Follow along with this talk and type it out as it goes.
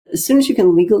as soon as you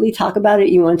can legally talk about it,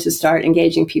 you want to start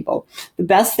engaging people. The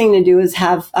best thing to do is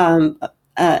have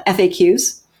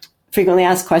FAQs, frequently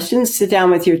asked questions. Sit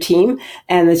down with your team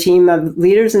and the team of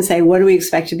leaders and say, what do we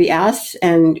expect to be asked,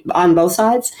 and on both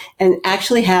sides, and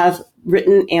actually have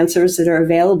written answers that are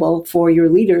available for your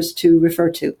leaders to refer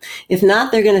to. If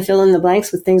not, they're going to fill in the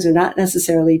blanks with things that are not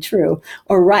necessarily true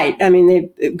or right. I mean,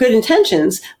 they've good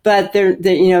intentions, but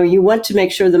you want to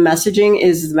make sure the messaging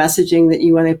is the messaging that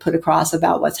you want to put across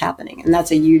about what's happening. And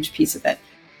that's a huge piece of it.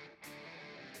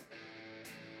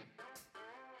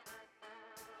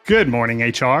 Good morning,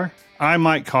 HR. I'm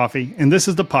Mike Coffey, and this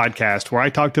is the podcast where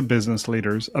I talk to business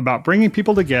leaders about bringing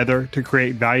people together to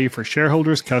create value for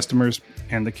shareholders, customers,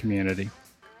 and the community.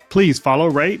 Please follow,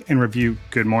 rate, and review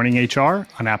Good Morning HR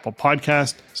on Apple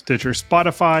Podcast, Stitcher,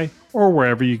 Spotify, or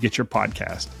wherever you get your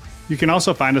podcast. You can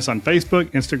also find us on Facebook,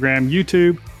 Instagram,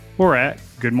 YouTube, or at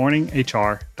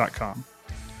goodmorninghr.com.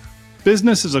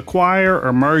 Businesses acquire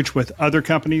or merge with other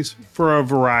companies for a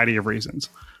variety of reasons.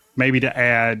 Maybe to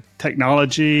add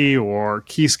technology or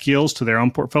key skills to their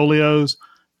own portfolios,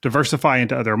 diversify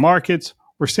into other markets,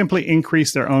 or simply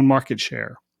increase their own market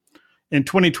share. In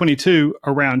 2022,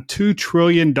 around $2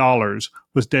 trillion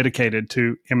was dedicated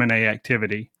to M&A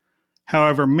activity.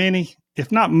 However, many,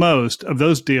 if not most, of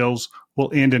those deals will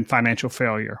end in financial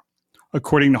failure.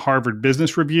 According to Harvard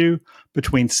Business Review,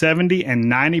 between 70 and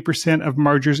 90% of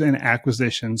mergers and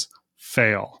acquisitions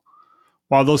fail.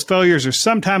 While those failures are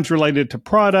sometimes related to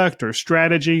product or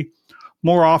strategy,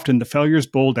 more often the failures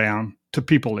boil down to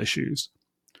people issues.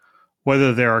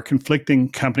 Whether there are conflicting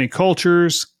company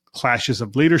cultures, clashes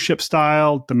of leadership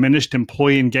style, diminished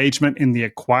employee engagement in the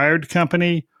acquired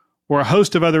company, or a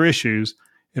host of other issues,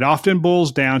 it often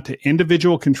boils down to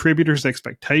individual contributors'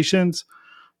 expectations,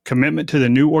 commitment to the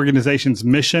new organization's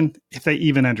mission, if they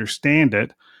even understand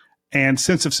it, and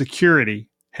sense of security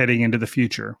heading into the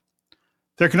future.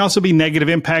 There can also be negative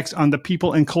impacts on the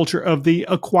people and culture of the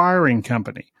acquiring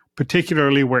company,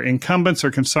 particularly where incumbents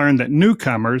are concerned that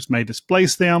newcomers may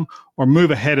displace them or move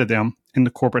ahead of them in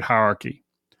the corporate hierarchy.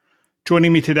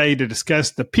 Joining me today to discuss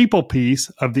the people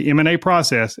piece of the M&A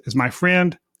process is my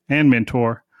friend and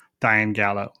mentor, Diane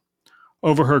Gallo.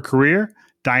 Over her career,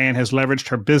 Diane has leveraged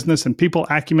her business and people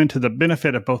acumen to the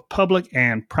benefit of both public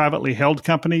and privately held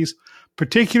companies,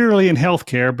 particularly in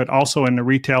healthcare, but also in the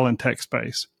retail and tech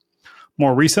space.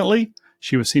 More recently,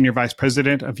 she was Senior Vice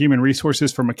President of Human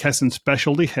Resources for McKesson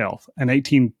Specialty Health, an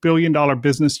 $18 billion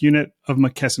business unit of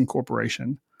McKesson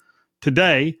Corporation.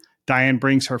 Today, Diane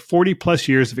brings her 40-plus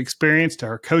years of experience to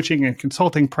her coaching and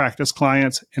consulting practice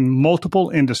clients in multiple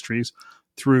industries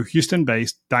through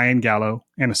Houston-based Diane Gallo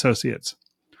and Associates.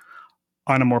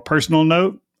 On a more personal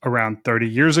note, around 30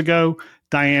 years ago,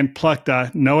 Diane plucked a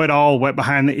know-it-all,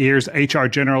 wet-behind-the-ears HR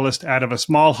generalist out of a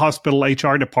small hospital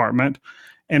HR department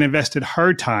and invested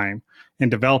her time in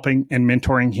developing and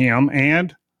mentoring him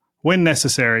and, when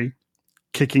necessary,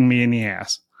 kicking me in the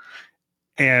ass.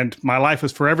 And my life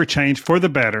was forever changed for the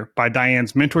better by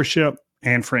Diane's mentorship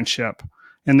and friendship.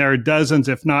 And there are dozens,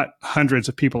 if not hundreds,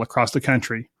 of people across the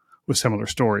country with similar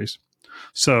stories.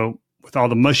 So with all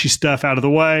the mushy stuff out of the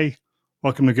way,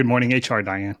 welcome to Good Morning HR,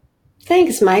 Diane.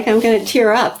 Thanks, Mike. I'm going to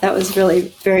tear up. That was really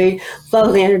very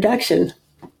lovely introduction.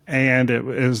 And it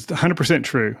was 100%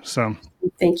 true. So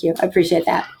thank you. I appreciate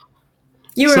that.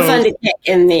 You were fun to kick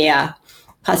in the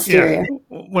posterior.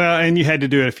 Yeah. Well, and you had to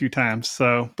do it a few times.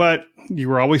 But you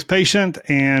were always patient.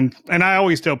 And I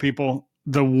always tell people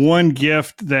the one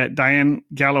gift that Diane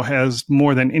Gallo has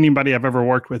more than anybody I've ever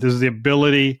worked with is the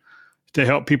ability to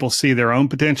help people see their own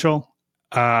potential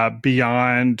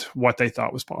beyond what they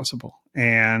thought was possible,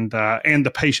 and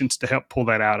the patience to help pull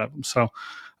that out of them. So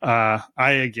I,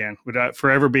 again, would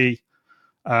forever be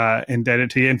indebted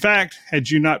to you. In fact, had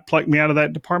you not plucked me out of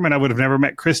that department, I would have never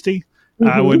met Christy. Mm-hmm.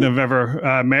 I wouldn't have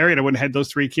ever married. I wouldn't have had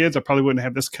those 3 kids. I probably wouldn't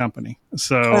have this company.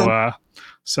 So,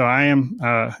 so I am,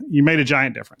 you made a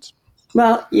giant difference.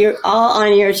 Well, you're all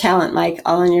on your talent, Mike,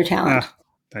 all on your talent.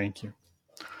 Thank you.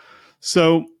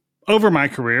 So over my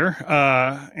career,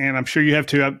 and I'm sure you have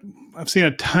too, I've seen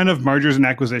a ton of mergers and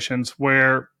acquisitions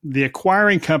where the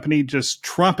acquiring company just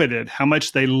trumpeted how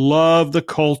much they love the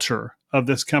culture of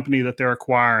this company that they're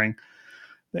acquiring.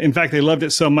 In fact, they loved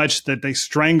it so much that they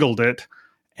strangled it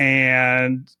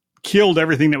and killed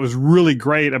everything that was really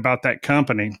great about that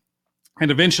company,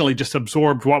 and eventually just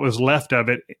absorbed what was left of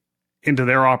it into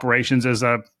their operations as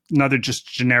another just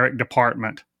generic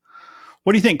department.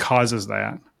 What do you think causes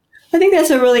that? I think that's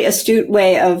a really astute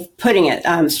way of putting it.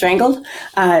 Strangled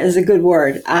is a good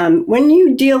word. When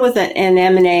you deal with an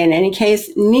M&A in any case,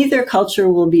 neither culture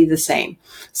will be the same.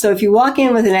 So if you walk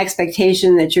in with an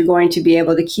expectation that you're going to be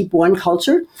able to keep one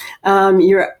culture,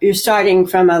 you're starting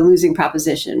from a losing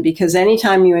proposition, because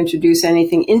anytime you introduce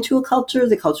anything into a culture,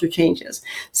 the culture changes.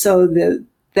 So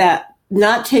that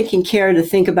not taking care to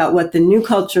think about what the new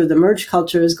culture, the merged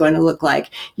culture is going to look like,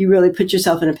 you really put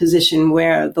yourself in a position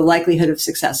where the likelihood of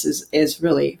success is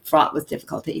really fraught with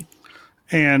difficulty.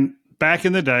 And back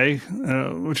in the day,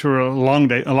 which were a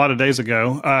lot of days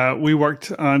ago, we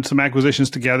worked on some acquisitions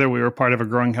together. We were part of a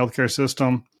growing healthcare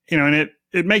system, and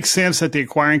it makes sense that the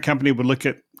acquiring company would look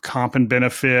at comp and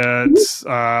benefits,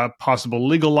 possible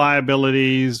legal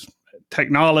liabilities,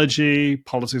 technology,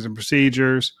 policies and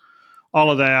procedures,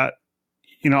 all of that.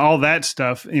 All that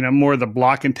stuff, more of the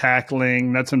block and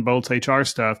tackling, nuts and bolts HR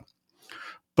stuff.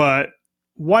 But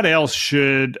what else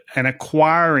should an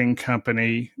acquiring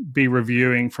company be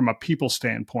reviewing from a people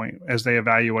standpoint as they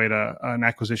evaluate an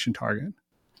acquisition target?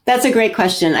 That's a great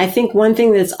question. I think one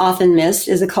thing that's often missed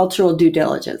is a cultural due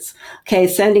diligence. Okay,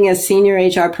 sending a senior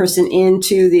HR person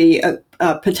into the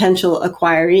potential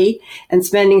acquiree and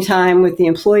spending time with the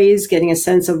employees, getting a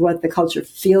sense of what the culture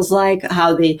feels like,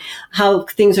 how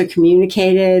things are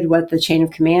communicated, what the chain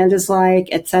of command is like,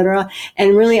 et cetera,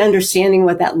 and really understanding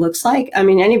what that looks like. I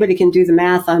mean, anybody can do the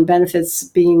math on benefits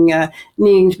being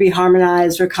needing to be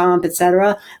harmonized or comp, et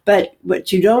cetera. But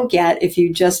what you don't get if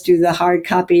you just do the hard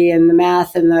copy and the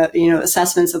math and the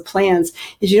assessments of plans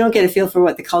is you don't get a feel for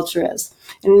what the culture is.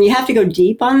 And you have to go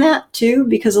deep on that too,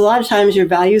 because a lot of times your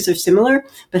values are similar,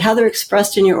 but how they're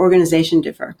expressed in your organization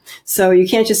differ. So you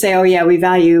can't just say, oh yeah, we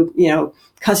value,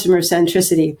 customer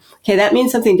centricity. Okay, that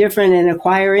means something different in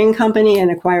acquiring company and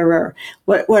acquirer.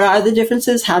 What are the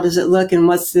differences? How does it look? And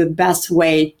what's the best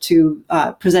way to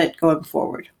present going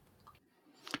forward?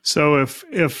 So if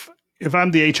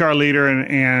I'm the HR leader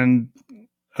and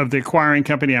of the acquiring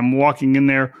company, I'm walking in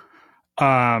there,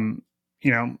 am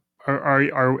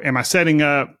I setting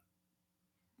up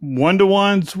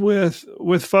one-to-ones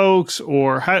with folks,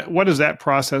 or what is that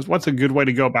process? What's a good way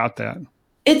to go about that?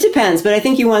 It depends, but I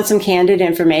think you want some candid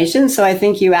information. So I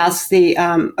think you ask the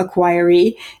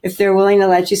acquiree if they're willing to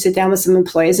let you sit down with some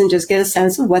employees and just get a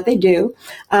sense of what they do.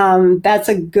 That's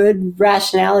a good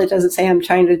rationale. It doesn't say I'm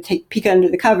trying to peek under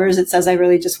the covers. It says I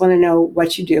really just want to know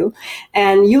what you do.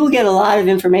 And you will get a lot of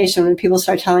information when people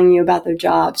start telling you about their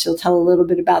jobs. You'll tell a little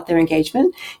bit about their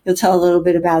engagement. You'll tell a little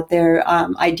bit about their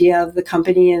idea of the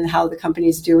company and how the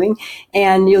company's doing.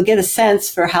 And you'll get a sense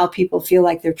for how people feel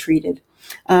like they're treated.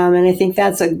 And I think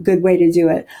that's a good way to do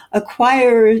it.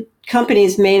 Acquired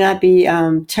companies may not be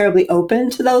terribly open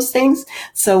to those things.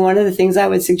 So one of the things I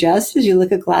would suggest is you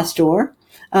look at Glassdoor.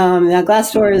 Now,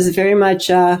 Glassdoor is very much,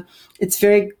 it's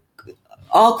very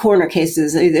all corner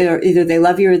cases. Either they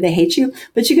love you or they hate you.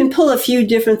 But you can pull a few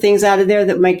different things out of there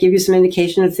that might give you some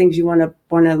indication of things you want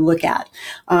to look at.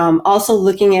 Also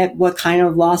looking at what kind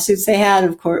of lawsuits they had.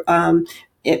 Of course, from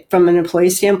an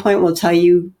employee standpoint, will tell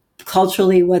you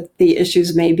culturally what the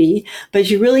issues may be, but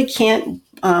you really can't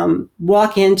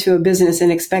walk into a business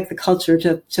and expect the culture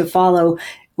to follow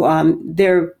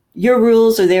your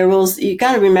rules or their rules. You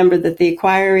got to remember that the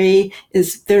acquiree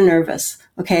they're nervous.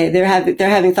 Okay, they're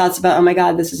having thoughts about, oh my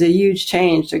God, this is a huge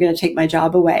change. They're going to take my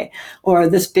job away, or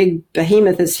this big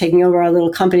behemoth is taking over our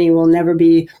little company will never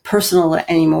be personal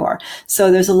anymore.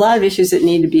 So there's a lot of issues that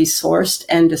need to be sourced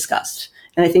and discussed,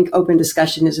 and I think open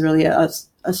discussion is really a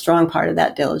strong part of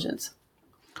that diligence.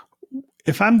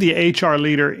 If I'm the HR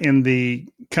leader in the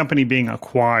company being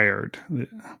acquired,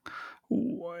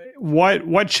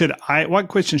 what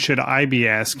questions should I be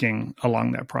asking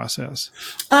along that process?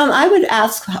 I would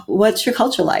ask, what's your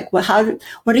culture like? What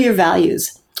are your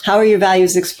values? How are your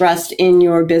values expressed in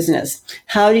your business?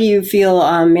 How do you feel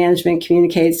management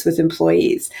communicates with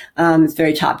employees? It's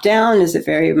very top down. Is it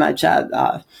very much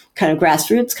kind of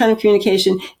grassroots kind of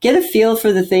communication? Get a feel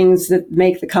for the things that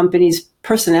make the company's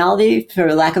personality,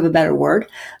 for lack of a better word,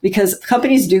 because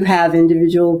companies do have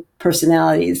individual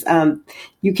personalities.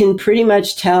 You can pretty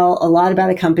much tell a lot about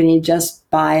a company just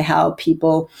by how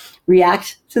people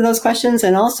react to those questions,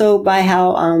 and also by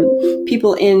how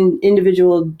people in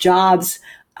individual jobs,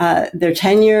 their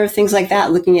tenure, things like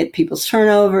that, looking at people's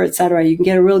turnover, et cetera. You can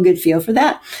get a real good feel for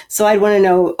that. So I'd want to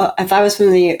know, if I was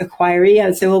from the acquiree,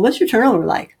 I'd say, well, what's your turnover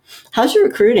like? How's your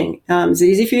recruiting? Is it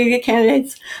easy for you to get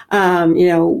candidates?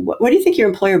 What do you think your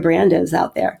employer brand is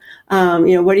out there?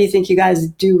 What do you think you guys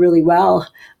do really well?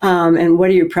 And what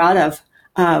are you proud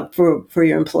of for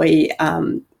your employee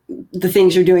the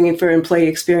things you're doing for employee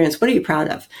experience. What are you proud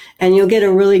of? And you'll get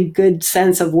a really good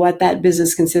sense of what that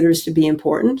business considers to be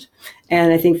important.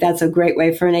 And I think that's a great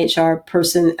way for an HR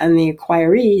person and the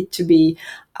acquiree to be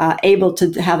able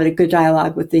to have a good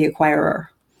dialogue with the acquirer.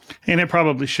 And it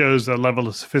probably shows a level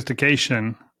of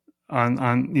sophistication on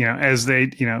as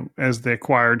the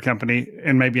acquired company.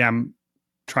 And maybe I'm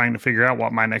trying to figure out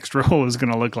what my next role is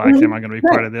going to look like. Am I going to be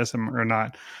part of this or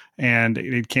not? And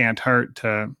it can't hurt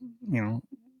to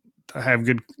have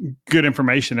good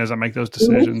information as I make those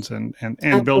decisions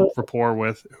and build rapport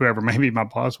with whoever may be my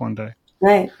boss one day.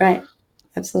 Right.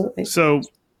 Absolutely. So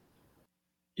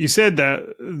you said that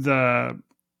the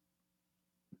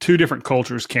two different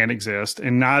cultures can exist,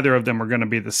 and neither of them are going to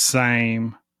be the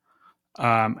same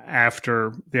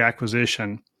after the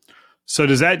acquisition. So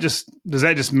does that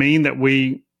just mean that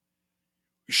we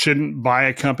shouldn't buy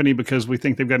a company because we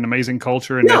think they've got an amazing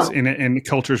culture and and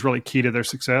culture is really key to their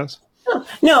success?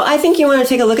 No, I think you want to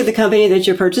take a look at the company that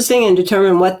you're purchasing and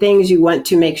determine what things you want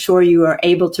to make sure you are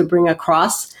able to bring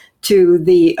across to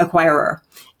the acquirer,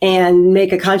 and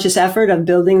make a conscious effort of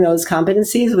building those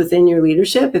competencies within your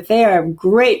leadership. If they are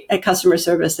great at customer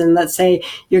service, and let's say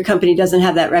your company doesn't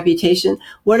have that reputation,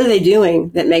 what are they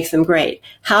doing that makes them great?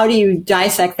 How do you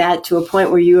dissect that to a point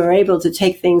where you are able to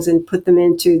take things and put them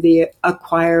into the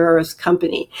acquirer's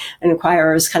company, an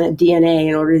acquirer's kind of DNA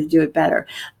in order to do it better?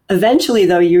 Eventually,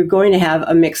 though, you're going to have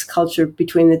a mixed culture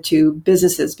between the two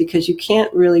businesses, because you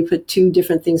can't really put two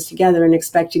different things together and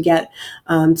expect to get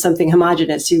something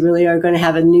homogenous. You really are going to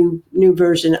have a new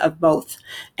version of both.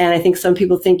 And I think some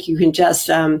people think you can just,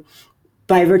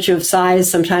 by virtue of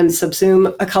size, sometimes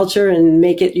subsume a culture and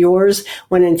make it yours,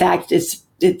 when in fact it's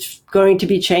going to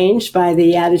be changed by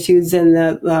the attitudes and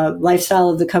the lifestyle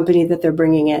of the company that they're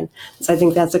bringing in. So I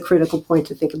think that's a critical point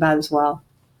to think about as well.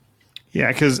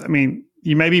 Yeah, because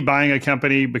you may be buying a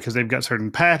company because they've got certain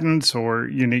patents or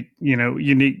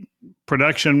unique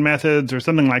production methods or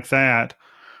something like that.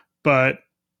 But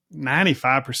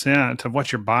 95% of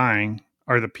what you're buying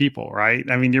are the people, right?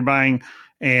 You're buying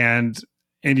and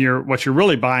what you're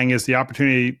really buying is the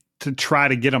opportunity to try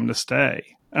to get them to stay.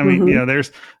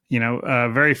 There's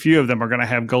very few of them are going to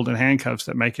have golden handcuffs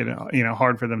that make it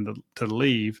hard for them to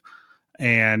leave.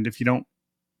 And if you're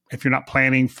not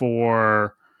planning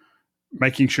for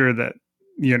making sure that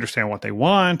you understand what they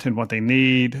want and what they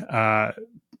need,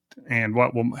 and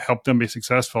what will help them be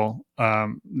successful,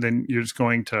 then you're just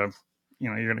going to,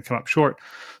 you're going to come up short.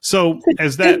 So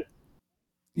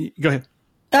go ahead.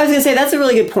 I was going to say, that's a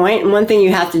really good point. And one thing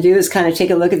you have to do is kind of take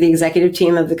a look at the executive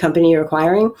team of the company you're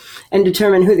acquiring and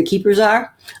determine who the keepers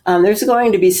are. There's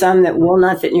going to be some that will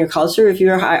not fit in your culture. If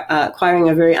you're acquiring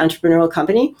a very entrepreneurial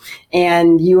company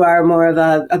and you are more of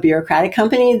a bureaucratic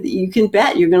company, you can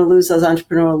bet you're going to lose those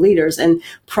entrepreneurial leaders. And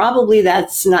probably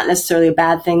that's not necessarily a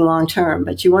bad thing long term,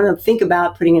 but you want to think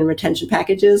about putting in retention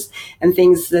packages and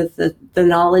things that the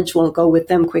knowledge won't go with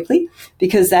them quickly,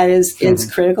 because that is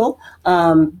critical.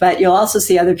 But you'll also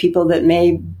see other people that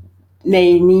may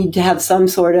need to have some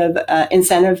sort of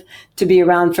incentive to be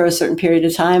around for a certain period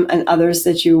of time, and others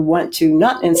that you want to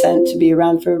not incent to be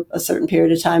around for a certain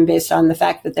period of time based on the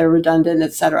fact that they're redundant,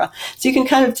 et cetera. So you can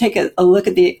kind of take a look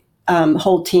at the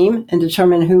whole team and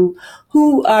determine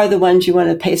who are the ones you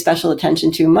want to pay special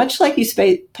attention to. Much like you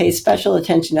pay special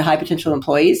attention to high potential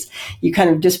employees, you kind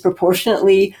of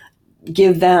disproportionately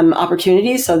give them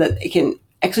opportunities so that they can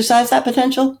exercise that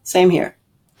potential. Same here.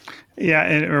 Yeah,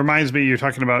 and it reminds me, you're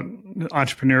talking about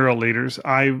entrepreneurial leaders.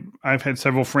 I've had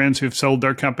several friends who've sold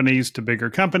their companies to bigger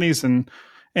companies and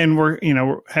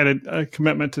had a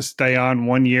commitment to stay on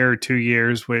 1 year or 2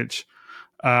 years, which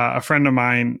a friend of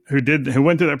mine who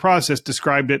went through that process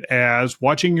described it as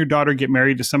watching your daughter get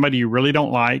married to somebody you really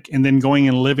don't like and then going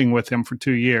and living with him for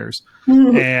 2 years.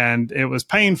 Mm-hmm. And it was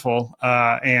painful.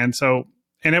 And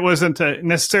it wasn't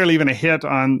necessarily even a hit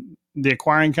on the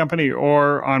acquiring company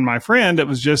or on my friend. It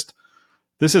was just,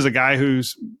 this is a guy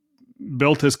who's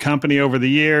built his company over the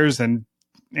years and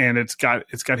it's got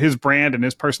his brand and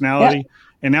his personality. Yep.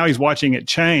 And now he's watching it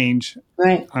change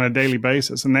on a daily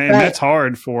basis. And that's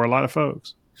hard for a lot of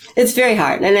folks. It's very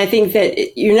hard. And I think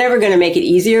that you're never going to make it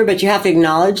easier, but you have to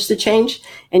acknowledge the change,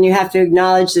 and you have to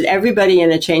acknowledge that everybody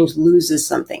in a change loses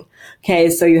something.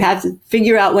 Okay. So you have to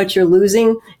figure out what you're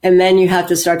losing, and then you have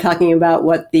to start talking about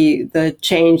what the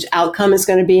change outcome is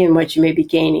going to be and what you may be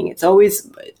gaining. It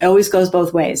always goes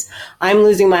both ways. I'm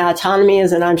losing my autonomy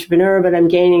as an entrepreneur, but I'm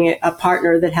gaining a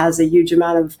partner that has a huge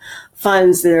amount of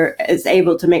funds that is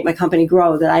able to make my company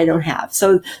grow that I don't have.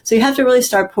 So you have to really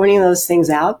start pointing those things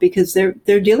out because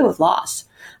they're dealing with loss.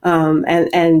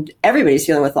 And everybody's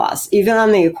dealing with loss. Even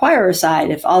on the acquirer side,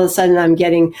 if all of a sudden I'm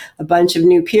getting a bunch of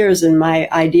new peers and my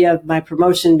idea of my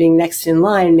promotion being next in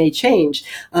line may change,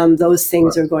 those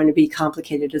things are going to be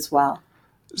complicated as well.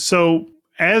 So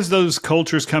as those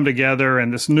cultures come together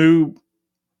and this new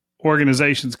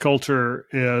organization's culture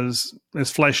is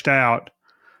fleshed out,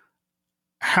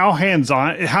 how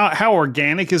hands-on, how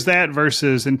organic is that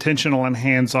versus intentional and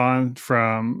hands-on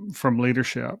from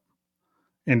leadership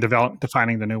in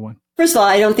defining the new one? First of all,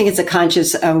 I don't think it's a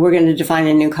conscious, we're going to define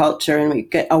a new culture and we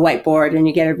get a whiteboard and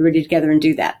you get everybody together and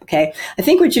do that. Okay. I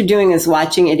think what you're doing is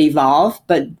watching it evolve,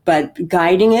 but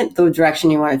guiding it the direction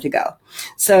you want it to go.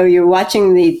 So you're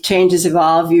watching the changes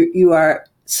evolve. You are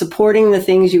supporting the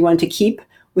things you want to keep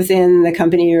within the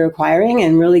company you're acquiring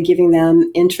and really giving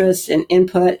them interest and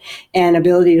input and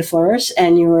ability to flourish.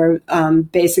 And you're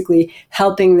basically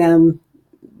helping them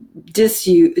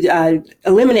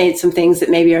eliminate some things that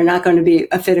maybe are not going to be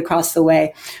a fit across the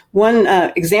way. One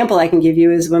example I can give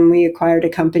you is when we acquired a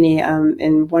company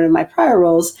in one of my prior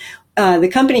roles, the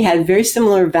company had very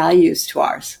similar values to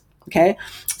ours. Okay.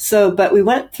 So, but we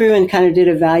went through and kind of did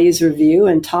a values review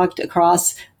and talked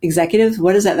across executives.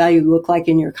 What does that value look like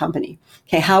in your company?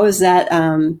 Okay. How is that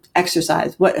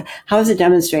exercised? How is it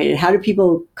demonstrated? How do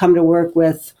people come to work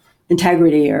with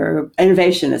integrity or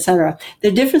innovation, et cetera?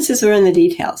 The differences are in the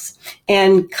details.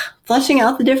 And fleshing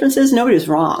out the differences, nobody was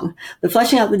wrong. But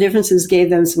fleshing out the differences gave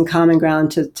them some common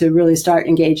ground to really start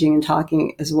engaging and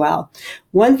talking as well.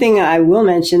 One thing I will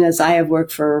mention is I have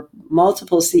worked for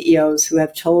multiple CEOs who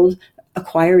have told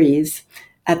acquirees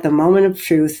at the moment of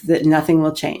truth that nothing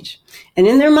will change. And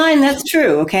in their mind, that's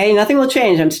true. Okay. Nothing will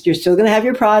change. You're still going to have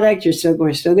your product. We're still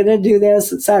going to do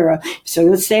this, et cetera. You're still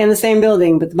going to stay in the same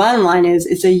building. But the bottom line is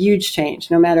it's a huge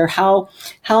change. No matter how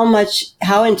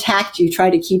intact you try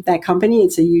to keep that company,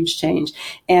 it's a huge change.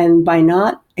 And by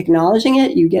not acknowledging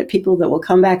it, you get people that will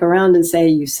come back around and say,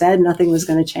 you said nothing was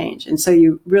going to change. And so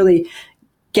you really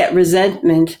get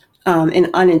resentment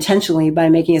unintentionally by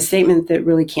making a statement that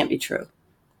really can't be true.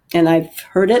 And I've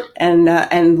heard it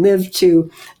and lived to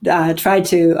try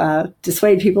to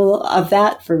dissuade people of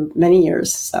that for many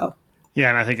years. So yeah,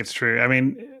 and I think it's true. I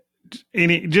mean,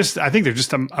 I think there's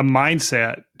just a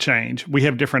mindset change. We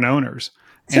have different owners,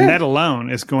 sure. And that alone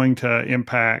is going to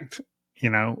impact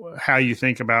how you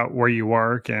think about where you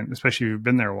work, and especially if you've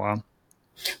been there a while.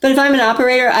 But if I'm an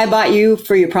operator, I bought you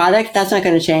for your product. That's not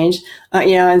going to change,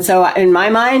 And so in my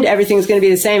mind, everything's going to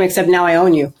be the same except now I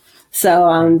own you.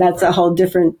 So that's a whole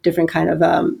different kind of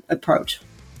approach.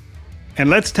 And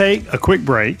let's take a quick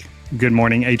break. Good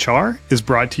Morning HR is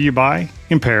brought to you by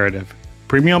Imperative,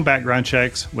 premium background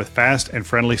checks with fast and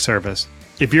friendly service.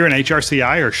 If you're an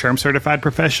HRCI or SHRM certified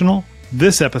professional,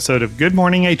 this episode of Good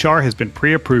Morning HR has been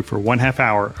pre-approved for 1/2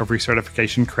 hour of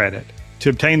recertification credit. To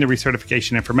obtain the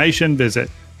recertification information, visit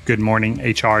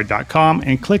goodmorninghr.com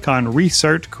and click on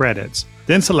Recert Credits.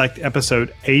 Then select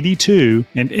episode 82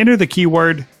 and enter the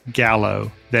keyword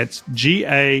Gallo. That's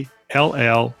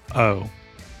Gallo.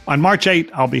 On March 8th,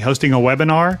 I'll be hosting a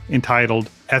webinar entitled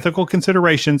Ethical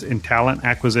Considerations in Talent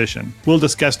Acquisition. We'll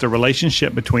discuss the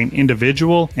relationship between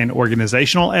individual and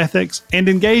organizational ethics and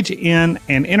engage in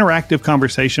an interactive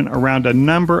conversation around a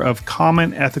number of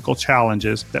common ethical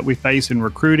challenges that we face in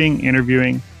recruiting,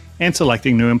 interviewing, and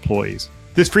selecting new employees.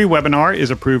 This free webinar is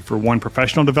approved for 1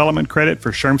 professional development credit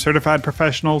for SHRM certified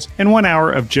professionals and 1 hour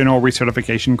of general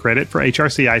recertification credit for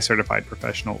HRCI certified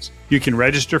professionals. You can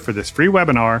register for this free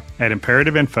webinar at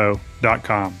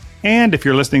imperativeinfo.com. And if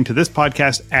you're listening to this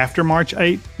podcast after March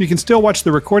 8th, you can still watch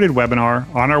the recorded webinar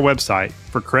on our website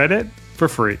for credit for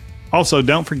free. Also,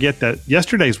 don't forget that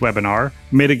yesterday's webinar,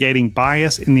 Mitigating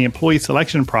Bias in the Employee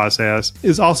Selection Process,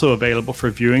 is also available for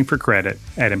viewing for credit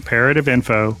at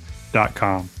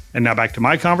imperativeinfo.com. And now back to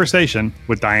my conversation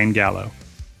with Diane Gallo.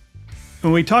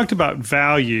 When we talked about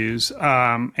values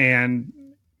and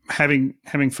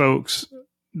having folks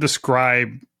describe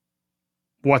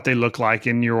what they look like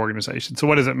in your organization. So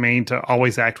what does it mean to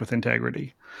always act with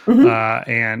integrity?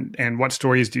 Mm-hmm. And what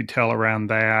stories do you tell around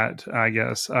that, I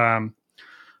guess?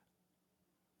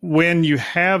 When you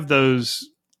have those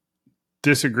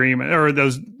disagreement, or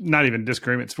those not even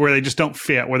disagreements, where they just don't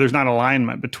fit, where there's not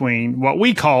alignment between what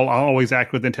we call always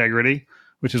act with integrity,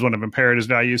 which is one of Imperative's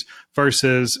values,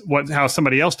 versus how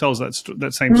somebody else tells that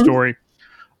same mm-hmm. story.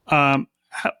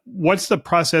 What's the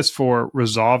process for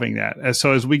resolving that?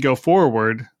 As we go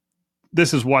forward,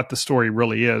 this is what the story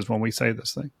really is when we say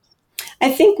this thing.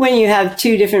 I think when you have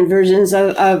 2 different versions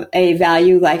of a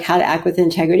value, like how to act with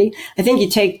integrity, I think you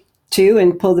take two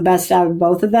and pull the best out of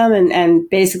both of them and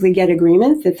basically get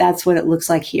agreement that that's what it looks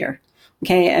like here.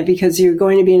 Okay, because you're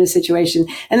going to be in a situation,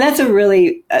 and that's a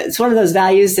really, it's one of those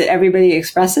values that everybody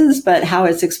expresses, but how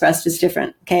it's expressed is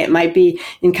different. Okay, it might be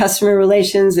in customer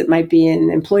relations, it might be in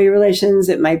employee relations,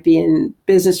 it might be in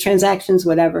business transactions,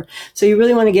 whatever. So you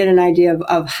really want to get an idea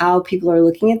of how people are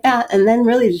looking at that, and then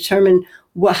really determine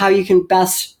how you can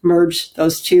best merge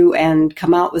those two and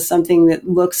come out with something that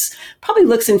probably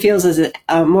looks and feels as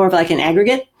more of like an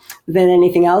aggregate than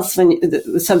anything else.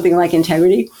 Something like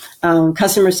integrity,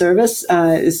 customer service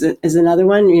is another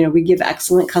one. We give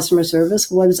excellent customer service.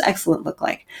 What does excellent look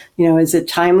like? Is it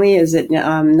timely? Is it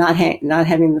not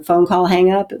having the phone call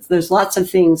hang up? There's lots of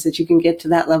things that you can get to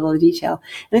that level of detail,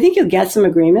 and I think you'll get some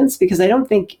agreements because I don't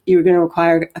think you're going to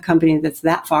require a company that's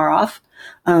that far off.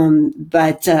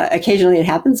 But occasionally it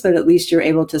happens, but at least you're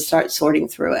able to start sorting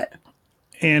through it.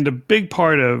 And a big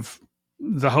part of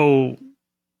the whole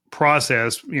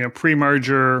process,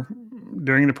 pre-merger,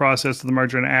 during the process of the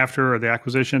merger and after, or the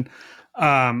acquisition,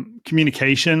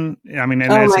 communication. I mean,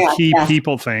 and that's a key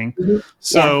people thing. Mm-hmm.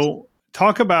 So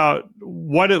talk about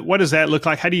what does that look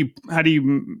like?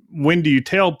 When do you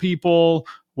tell people?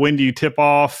 When do you tip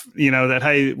off, that,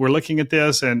 hey, we're looking at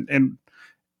this, and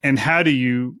how do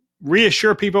you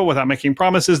reassure people without making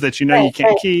promises that you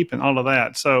can't keep, and all of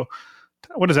that. So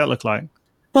what does that look like?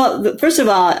 Well, first of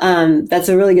all, that's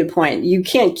a really good point. You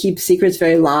can't keep secrets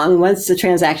very long. Once the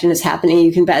transaction is happening,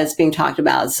 you can bet it's being talked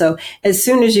about. So as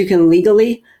soon as you can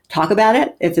legally talk about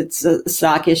it, if it's a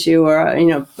stock issue or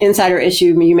insider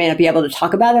issue, you may not be able to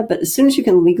talk about it, but as soon as you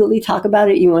can legally talk about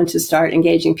it, you want to start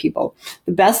engaging people.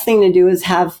 The best thing to do is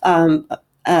have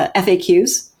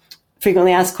FAQs.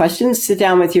 Frequently asked questions, sit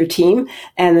down with your team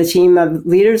and the team of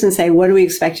leaders and say, what do we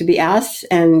expect to be asked,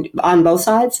 and on both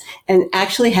sides, and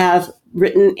actually have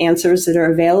written answers that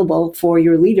are available for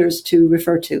your leaders to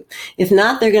refer to. If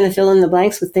not, they're going to fill in the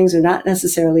blanks with things that are not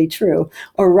necessarily true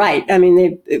or right. I mean,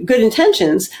 they've good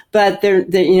intentions, but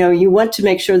you want to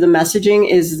make sure the messaging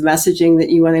is the messaging that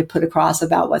you want to put across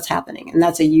about what's happening. And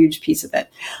that's a huge piece of it.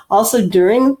 Also,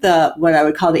 during what I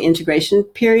would call the integration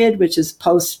period, which is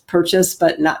post-purchase,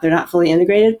 but they're not fully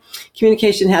integrated,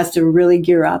 communication has to really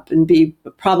gear up and be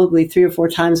probably 3 or 4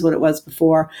 times what it was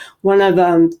before. One of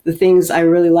the things I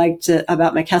really liked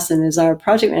about McKesson is our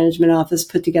project management office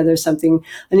put together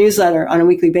a newsletter on a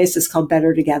weekly basis called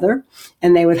Better Together.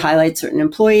 And they would highlight certain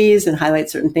employees and highlight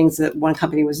certain things that one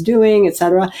company was doing, et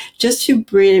cetera, just to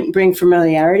bring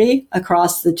familiarity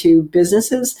across the two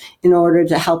businesses in order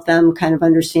to help them kind of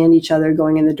understand each other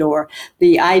going in the door.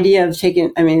 The idea of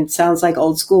it sounds like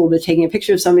old school, but taking a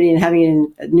picture of somebody and having it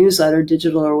in a newsletter,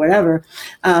 digital or whatever,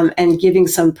 and giving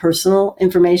some personal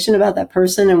information about that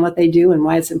person and what they do and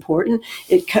why it's important,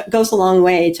 it goes a long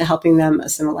way to helping them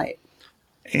assimilate.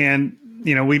 And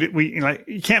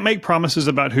you can't make promises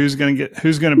about who's going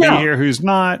to be here, who's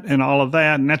not, and all of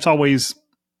that. And that's always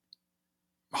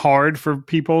hard for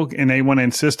people, and they want to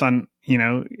insist on,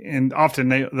 and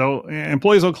often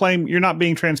employees will claim you're not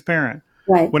being transparent,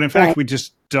 right? When in fact we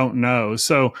just don't know.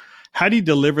 So how do you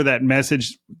deliver that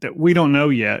message that we don't know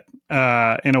yet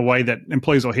in a way that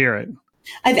employees will hear it?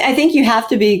 I think you have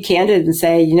to be candid and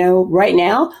say, right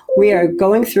now we are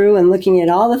going through and looking at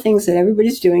all the things that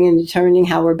everybody's doing and determining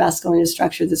how we're best going to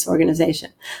structure this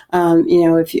organization.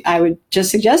 I would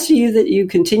just suggest to you that you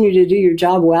continue to do your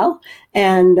job well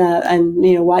and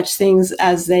watch things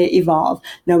as they evolve.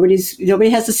 Nobody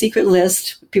has a secret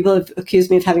list. People have accused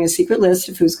me of having a secret list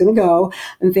of who's going to go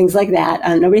and things like that.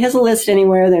 Nobody has a list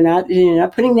anywhere. They're not,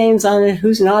 not putting names on it,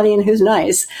 who's naughty and who's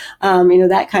nice,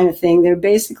 that kind of thing. They're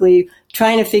basically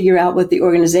trying to figure out what the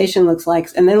organization looks like.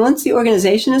 And then once the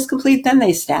organization is complete, then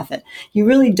they staff it. You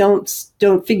really don't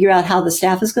figure out how the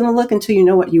staff is going to look until you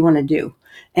know what you want to do.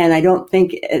 And I don't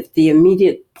think at the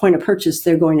immediate point of purchase,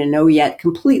 they're going to know yet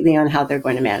completely on how they're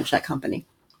going to manage that company.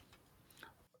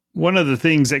 One of the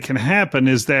things that can happen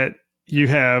is that you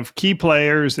have key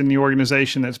players in the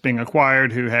organization that's being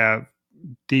acquired who have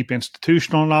deep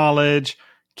institutional knowledge,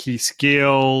 key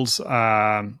skills,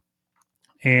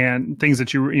 and things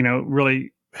that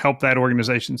really help that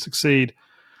organization succeed.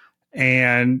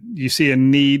 And you see a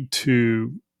need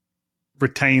to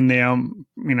retain them,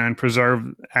 and preserve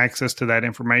access to that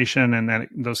information and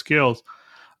those skills.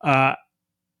 At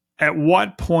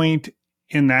what point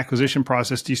in the acquisition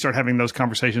process do you start having those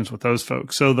conversations with those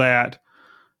folks so that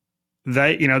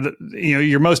they,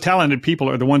 your most talented people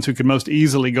are the ones who could most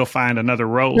easily go find another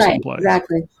role someplace?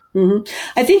 Exactly. Mm-hmm.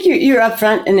 I think you're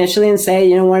upfront initially and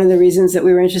say, one of the reasons that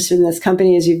we were interested in this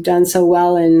company is you've done so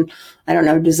well in,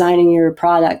 designing your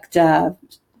product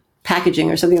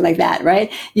packaging or something like that, right?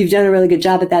 You've done a really good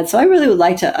job at that. So I really would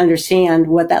like to understand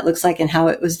what that looks like and how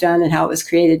it was done and how it was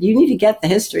created. You need to get the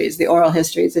histories, the oral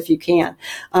histories, if you can.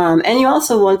 And you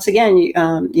also, once again,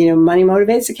 money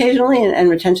motivates occasionally, and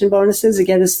retention bonuses to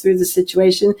get us through the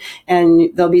situation. And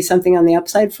there'll be something on the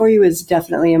upside for you is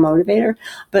definitely a motivator.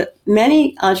 But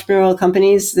many entrepreneurial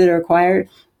companies that are acquired,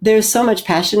 there's so much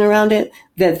passion around it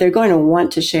that they're going to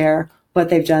want to share what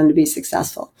they've done to be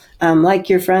successful. Like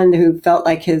your friend who felt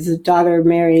like his daughter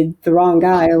married the wrong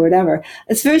guy or whatever.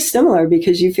 It's very similar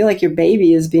because you feel like your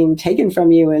baby is being taken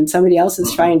from you and somebody else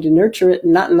is trying to nurture it,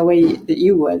 not in the way that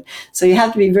you would. So you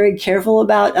have to be very careful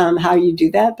about how you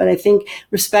do that. But I think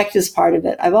respect is part of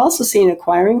it. I've also seen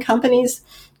acquiring companies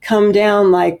come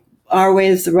down like our way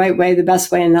is the right way, the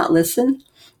best way, and not listen.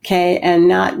 Okay, and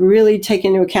not really take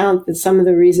into account that some of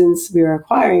the reasons we are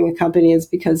acquiring a company is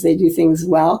because they do things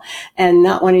well, and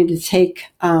not wanting to take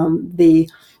the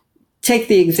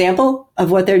example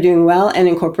of what they're doing well and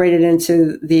incorporate it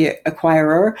into the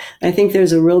acquirer. And I think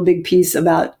there's a real big piece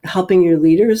about helping your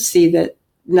leaders see that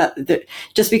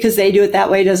just because they do it that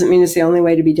way doesn't mean it's the only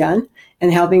way to be done,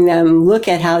 and helping them look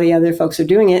at how the other folks are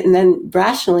doing it and then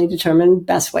rationally determine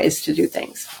best ways to do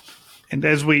things. And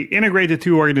as we integrate the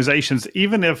two organizations,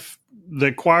 even if the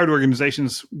acquired organization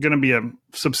is going to be a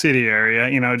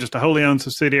subsidiary, just a wholly owned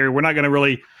subsidiary, we're not going to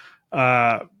really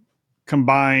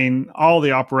combine all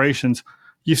the operations.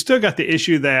 You still got the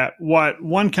issue that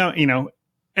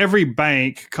every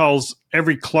bank calls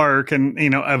every clerk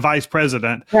and, a vice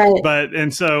president. Right.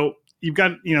 And so you've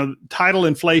got, title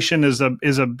inflation is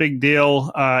a big deal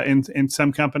in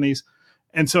some companies.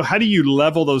 And so how do you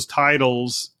level those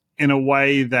titles in a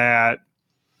way that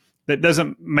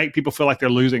doesn't make people feel like they're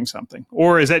losing something?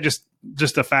 Or is that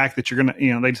just a fact that you're going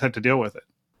to, they just have to deal with it?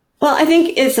 Well, I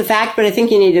think it's a fact, but I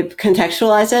think you need to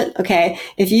contextualize it. Okay.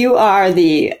 If you are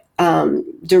the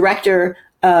director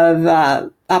of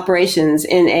operations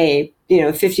in a,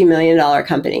 $50 million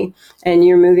company and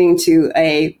you're moving to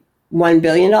a $1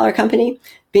 billion company,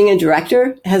 being a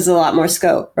director has a lot more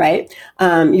scope, right?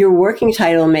 Your working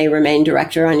title may remain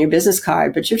director on your business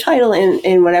card, but your title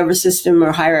in whatever system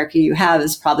or hierarchy you have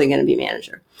is probably going to be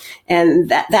manager. And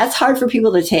that's hard for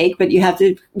people to take, but you have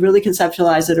to really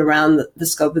conceptualize it around the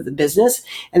scope of the business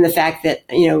and the fact that,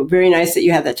 very nice that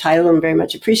you have that title and very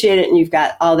much appreciate it. And you've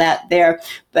got all that there,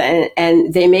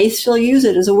 and they may still use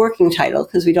it as a working title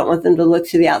because we don't want them to look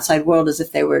to the outside world as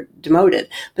if they were demoted.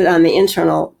 But on the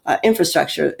internal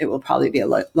infrastructure, it will probably be a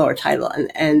lower title.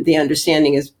 And the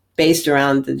understanding is based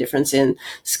around the difference in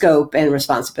scope and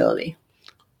responsibility.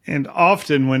 And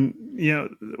often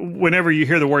whenever you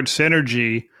hear the word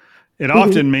synergy, it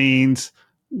often means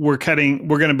we're going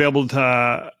to be able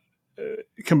to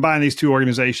combine these two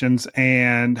organizations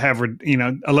and have,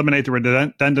 eliminate the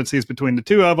redundancies between the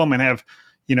two of them and have,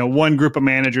 one group of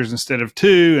managers instead of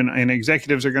two, and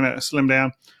executives are going to slim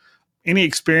down. Any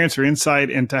experience or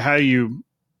insight into how you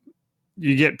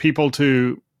get people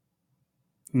to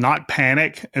not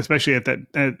panic, especially at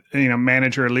that,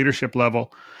 manager or leadership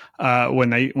level, when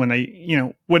the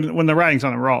writing's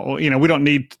on the wall? We don't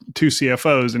need two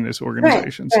CFOs in this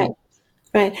organization.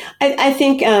 Right. I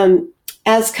think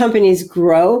as companies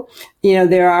grow,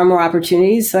 there are more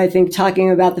opportunities. So I think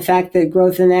talking about the fact that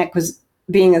growth and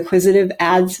being acquisitive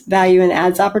adds value and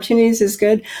adds opportunities is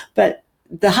good. But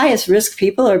the highest risk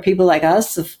people are people like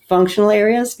us, the functional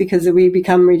areas, because we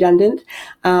become redundant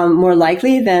more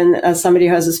likely than somebody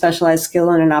who has a specialized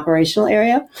skill in an operational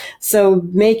area. So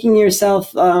making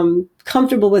yourself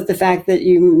comfortable with the fact that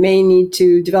you may need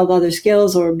to develop other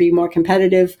skills or be more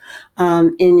competitive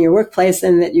in your workplace,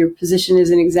 and that your position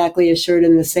isn't exactly assured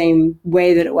in the same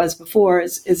way that it was before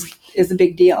is a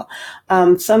big deal.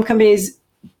 Some companies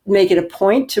make it a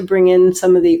point to bring in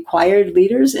some of the acquired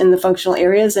leaders in the functional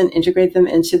areas and integrate them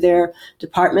into their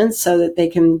departments so that they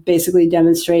can basically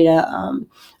demonstrate a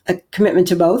commitment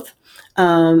to both.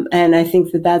 And I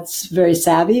think that that's very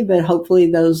savvy, but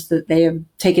hopefully those that they have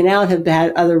taken out have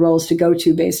had other roles to go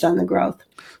to based on the growth.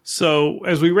 So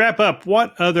as we wrap up,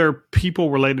 what other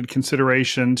people-related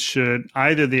considerations should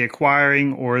either the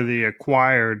acquiring or the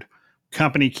acquired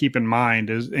company keep in mind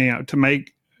to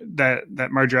make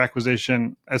that merger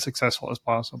acquisition as successful as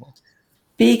possible?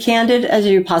 Be candid as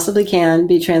you possibly can.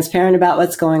 Be transparent about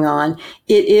what's going on.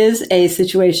 It is a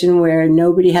situation where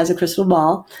nobody has a crystal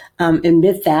ball.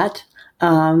 Admit that.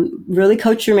 Really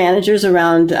coach your managers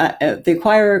around, the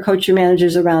acquirer, coach your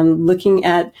managers around looking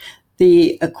at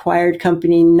the acquired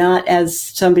company not as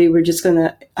somebody we're just going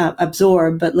to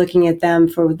absorb, but looking at them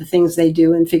for the things they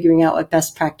do and figuring out what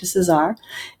best practices are.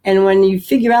 And when you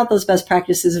figure out those best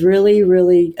practices, really,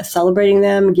 really celebrating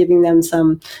them, giving them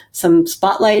some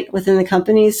spotlight within the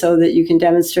company so that you can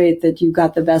demonstrate that you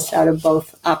got the best out of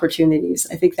both opportunities.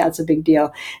 I think that's a big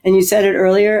deal. And you said it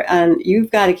earlier, and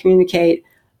you've got to communicate.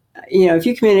 If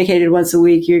you communicated once a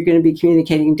week, you're going to be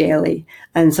communicating daily,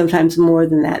 and sometimes more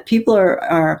than that. People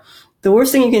are the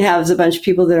worst thing you can have is a bunch of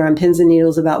people that are on pins and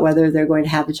needles about whether they're going to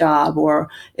have a job or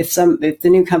if the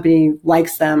new company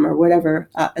likes them or whatever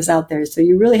is out there. So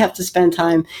you really have to spend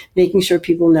time making sure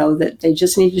people know that they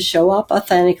just need to show up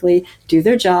authentically, do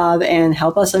their job, and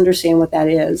help us understand what that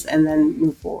is, and then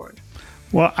move forward.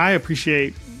 Well, I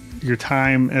appreciate your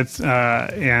time. It's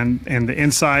and the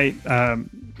insight,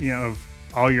 of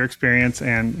all your experience,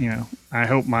 and I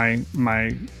hope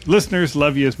my listeners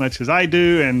love you as much as I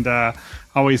do, and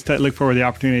always look forward to the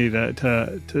opportunity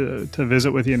to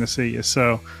visit with you and to see you.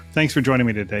 So thanks for joining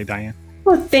me today, Diane.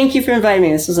 Well, thank you for inviting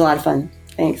me. This was a lot of fun.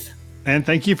 Thanks. And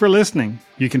thank you for listening.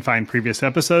 You can find previous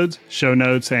episodes, show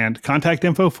notes, and contact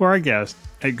info for our guests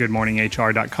at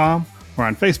goodmorninghr.com or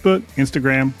on Facebook,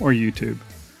 Instagram, or YouTube.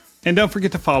 And don't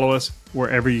forget to follow us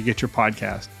wherever you get your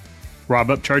podcast. Rob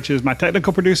Upchurch is my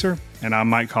technical producer, and I'm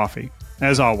Mike Coffey.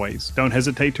 As always, don't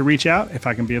hesitate to reach out if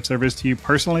I can be of service to you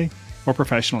personally or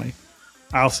professionally.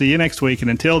 I'll see you next week,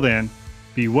 and until then,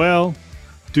 be well,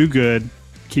 do good,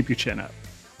 keep your chin up.